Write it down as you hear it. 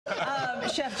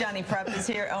Chef Johnny Prep is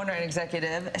here, owner and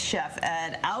executive chef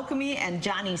at Alchemi and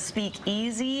Johnny'S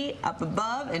Speakeasy up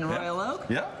above in Royal Oak.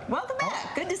 Yeah. Welcome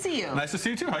back. Good to see you. Nice to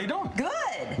see you too. How you doing?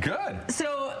 Good. Good.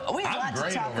 So we have a lot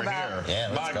to talk about. Here.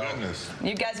 Yeah, My goodness.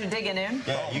 You guys are digging in.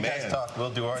 Yeah, you guys talk. We'll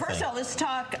do our thing. First of all, let's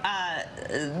talk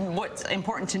what's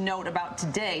important to note about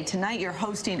today. Tonight you're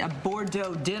hosting a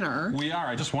Bordeaux dinner. We are.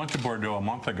 I just went to Bordeaux a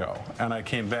month ago, and I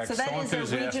came back so enthusiastic.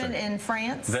 So that is a region in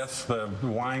France? That's the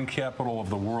wine capital of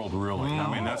the world, really. I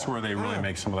mean, that's where they really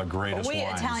make some of the greatest we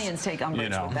wines. Italians take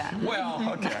umbrage with that.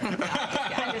 Well, okay. I'm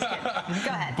just kidding. Go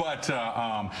ahead. But,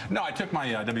 no, I took my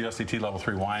WSET Level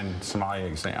 3 wine sommelier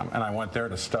exam, and I went there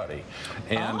to study.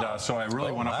 And so I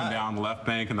really went up and down the left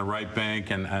bank and the right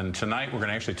bank, and tonight we're going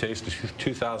to actually taste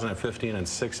 2015 and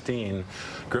 16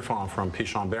 Griffon from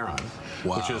Pichon Baron,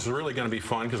 which is really going to be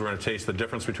fun because we're going to taste the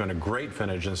difference between a great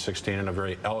vintage in 16 and a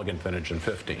very elegant vintage in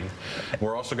 15.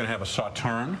 We're also going to have a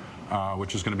Sauterne,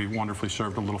 which is going to be wonderfully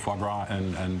served with a little foie gras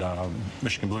and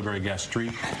Michigan blueberry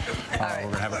gastrique. We're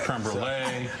going to have a creme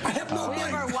brulee. We have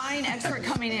our wine expert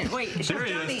coming in. Wait, there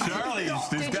he is, Charlie.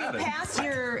 Did you pass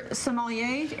your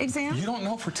sommelier exam? You don't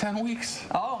know for 10 weeks.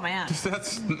 Oh man.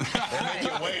 That's They make you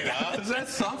wait, huh? Is that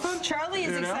something? Charlie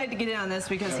is excited to get in on this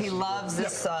because he loves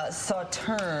this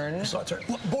Sauterne.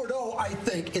 Bordeaux, I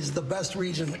think, is the best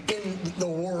region in the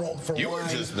world for wine. You were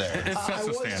just there. It sets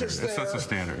a standard. It sets a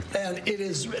standard. And it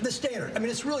is the standard. I mean,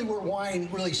 it's really where wine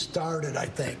really started, I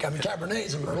think. I mean,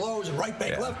 Cabernets and Merlots and right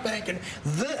bank, left bank, and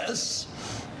this.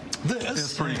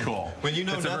 It's pretty cool. When you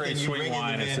know it's nothing, a very you sweet bring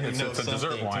wine. it in, It's a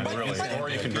dessert wine, really. Or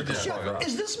you can drink it. Chef,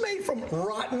 is this made from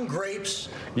rotten grapes?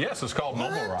 Yes, it's called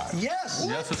Noble Rot. Yes.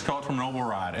 Yes, it's called from Noble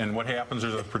Rot. And what happens,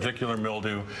 there's a particular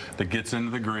mildew that gets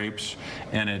into the grapes,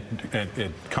 and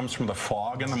it comes from the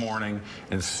fog in the morning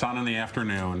and sun in the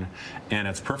afternoon, and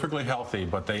it's perfectly healthy,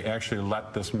 but they actually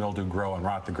let this mildew grow and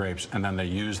rot the grapes, and then they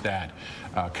use that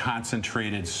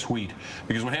concentrated sweet.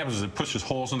 Because what happens is it pushes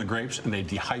holes in the grapes, and they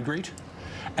dehydrate,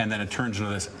 and then it turns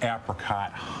into this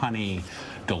apricot honey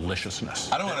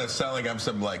deliciousness. I don't want to sound like I'm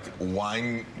some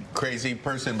wine crazy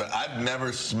person, but I've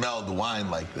never smelled wine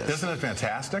like this. Isn't it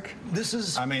fantastic? This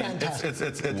is fantastic.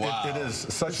 It is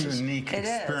such a unique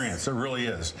experience. It really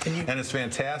is. And it's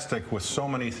fantastic with so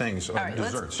many things. All right,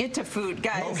 desserts. let's get to food,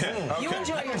 guys. Okay. You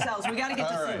enjoy yourselves. We got to get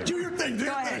to food. Do your thing.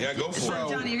 Go ahead. Yeah, go for so,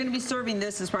 it. Johnny, you're going to be serving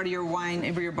this as part of your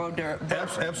wine, for your Bordeaux.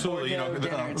 Absolutely.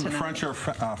 The French are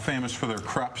famous for their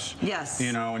crepes. Yes.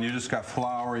 And you just got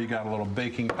flour, you got a little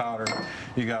baking powder,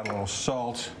 you got a little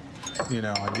salt.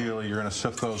 Ideally you're going to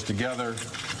sift those together.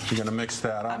 You're going to mix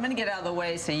that up. I'm going to get out of the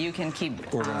way so you can keep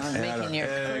making your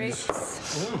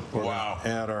crepes. Wow.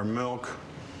 Add our milk.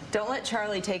 Don't let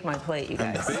Charlie take my plate, you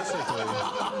guys.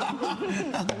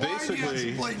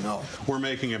 Basically, we're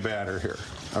making a batter here,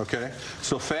 okay?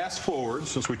 So fast forward,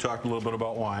 since we talked a little bit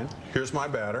about wine, here's my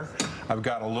batter. I've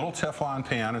got a little Teflon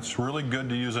pan. It's really good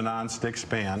to use a non-stick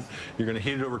pan. You're going to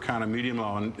heat it over kind of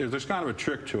medium-low, and there's kind of a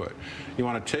trick to it. You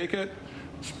want to take it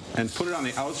and put it on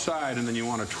the outside, and then you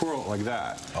want to twirl it like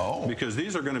that. Oh. Because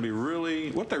these are going to be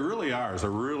really, what they really are is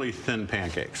they're really thin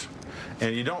pancakes.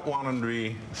 And you don't want them to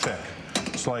be thick.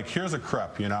 It's like, here's a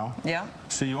crepe, Yeah.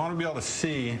 So you want to be able to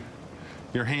see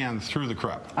your hand through the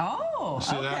crepe. Oh,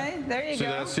 see okay. That? There you see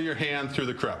go. That? See your hand through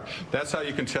the crepe. That's how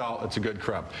you can tell it's a good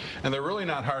crepe. And they're really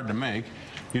not hard to make.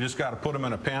 You just got to put them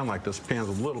in a pan like this. The pan's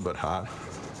a little bit hot.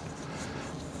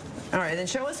 All right, then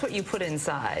show us what you put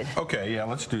inside. Okay, yeah,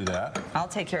 let's do that. I'll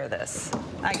take care of this.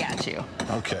 I got you.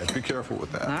 Okay, be careful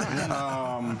with that.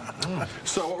 All right.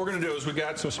 So what we're going to do is we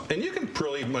got some, and you can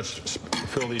pretty much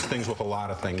fill these things with a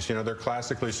lot of things. They're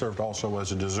classically served also as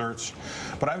desserts.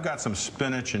 But I've got some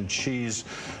spinach and cheese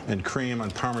and cream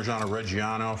and Parmigiano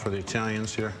Reggiano for the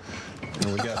Italians here.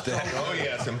 And we got that. Oh,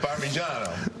 yes, and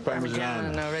Parmigiano.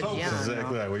 Parmigiano. Reggiano.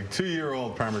 Exactly that.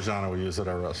 2-year-old Parmigiano we use at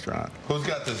our restaurant. Who's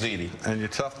got the ziti? And you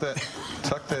tuck that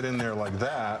in there like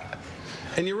that,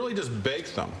 and you really just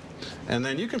bake them. And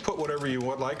then you can put whatever you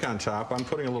would like on top. I'm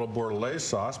putting a little Bordelais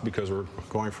sauce because we're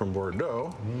going from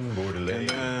Bordeaux. Bordelais. And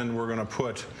then we're going to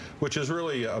put, which is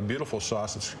really a beautiful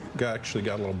sauce. It's actually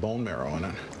got a little bone marrow in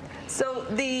it. So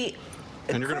the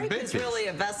crepe is these. really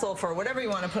a vessel for whatever you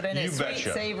want to put in it. Sweet,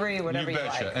 savory, whatever you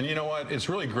like. And you know what? It's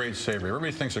really great savory.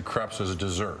 Everybody thinks of crepes as a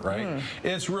dessert, right?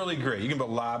 It's really great. You can put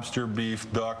lobster,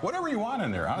 beef, duck, whatever you want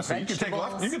in there. Honestly, you can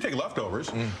take leftovers,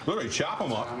 literally chop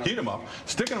them up, heat them up,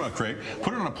 stick them in a crepe,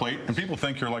 put it on a plate, and people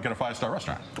think you're like at a 5-star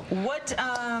restaurant. What?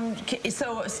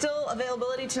 So still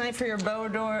availability tonight for your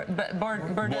Bordeaux?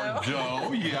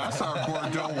 Bordeaux, yes, our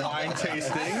Bordeaux wine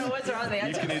tasting. I don't know what's wrong with me.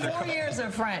 I took 4 years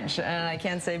of French, and I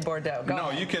can't say Bordeaux. Go no,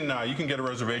 you can get a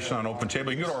reservation on Open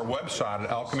Table. You can go to our website at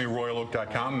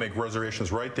alchemyroyaloak.com and make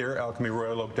reservations right there,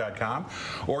 alchemyroyaloak.com.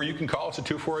 Or you can call us at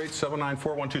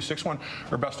 248-794-1261,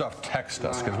 or best off text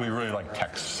us, because we really like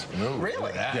texts.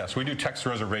 Really? Yes, we do text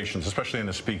reservations, especially in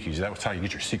the speakeasy. That's how you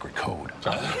get your secret code.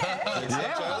 Okay.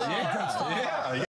 Yeah.